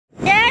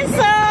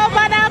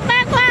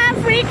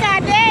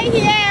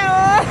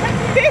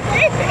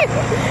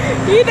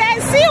You they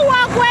see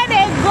work where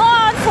they go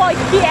on for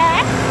here.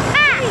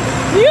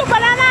 New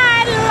Banana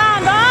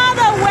Island, all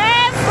the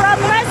way from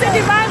Mercy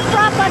Divine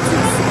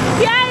Properties.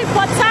 Here in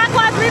Port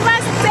Harcourt,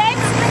 River State,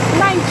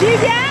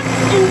 Nigeria,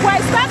 in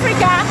West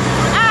Africa.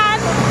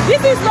 And this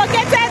is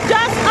located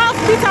just off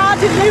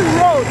Odili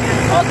Road.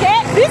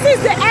 Okay, this is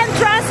the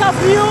entrance of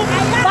New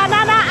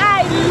Banana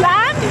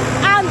Island.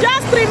 And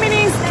just 3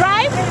 minutes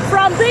drive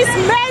from this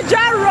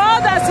major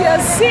road as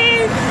you're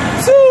seeing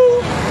to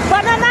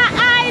Banana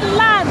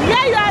Island.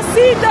 Here you are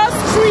seeing those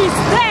trees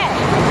there.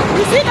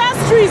 You see those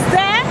trees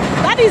there?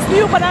 That is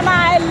New Banana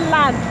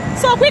Island.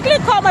 So quickly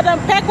call Madam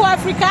Pekle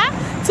Africa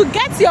to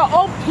get your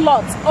own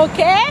plot,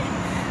 okay?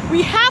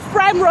 We have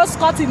PrimeRose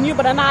Court in New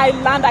Banana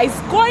Island that is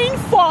going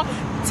for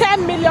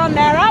 10 million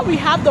naira. We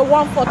have the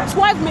one for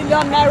 12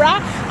 million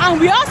naira. And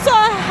we also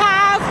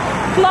have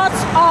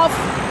plots of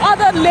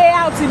other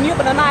layouts in New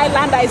Banana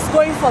Island that is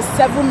going for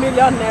 7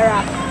 million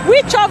naira.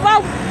 Which of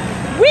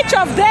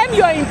them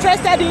you're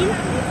interested in?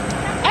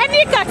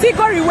 Any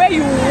category where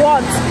you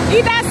want,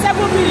 either 7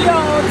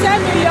 million,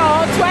 10 million,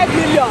 or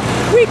 12 million.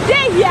 We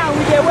dey here and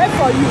we dey wait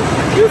for you.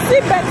 You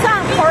see better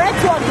and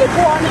correct what they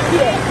go on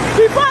here.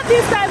 Before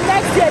this time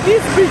next year,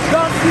 this bridge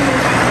don't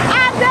finish.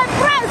 And the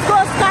price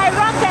goes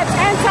skyrocket,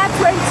 enter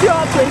 20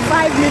 or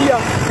 25 million.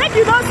 Make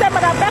you don't say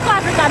Madam Pekle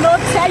Africa don't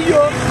tell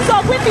you.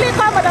 So quickly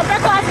call Madam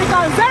Pekle Africa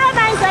on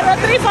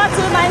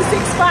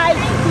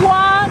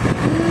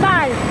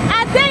 09034296519.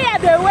 And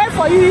they wait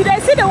for you. They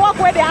see the work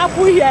where they have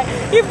put here.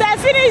 If they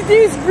finish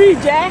this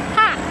bridge, the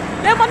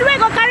money we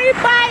go carry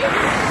buy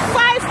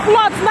 5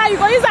 plots. Now you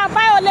go use and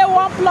buy only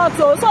 1 plot.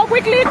 So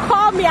quickly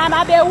call me and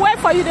they wait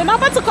for you. The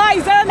number to call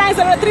is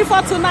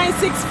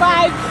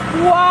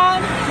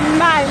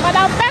 09034296519.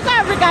 Madam Pekle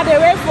Africa, they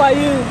wait for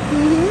you.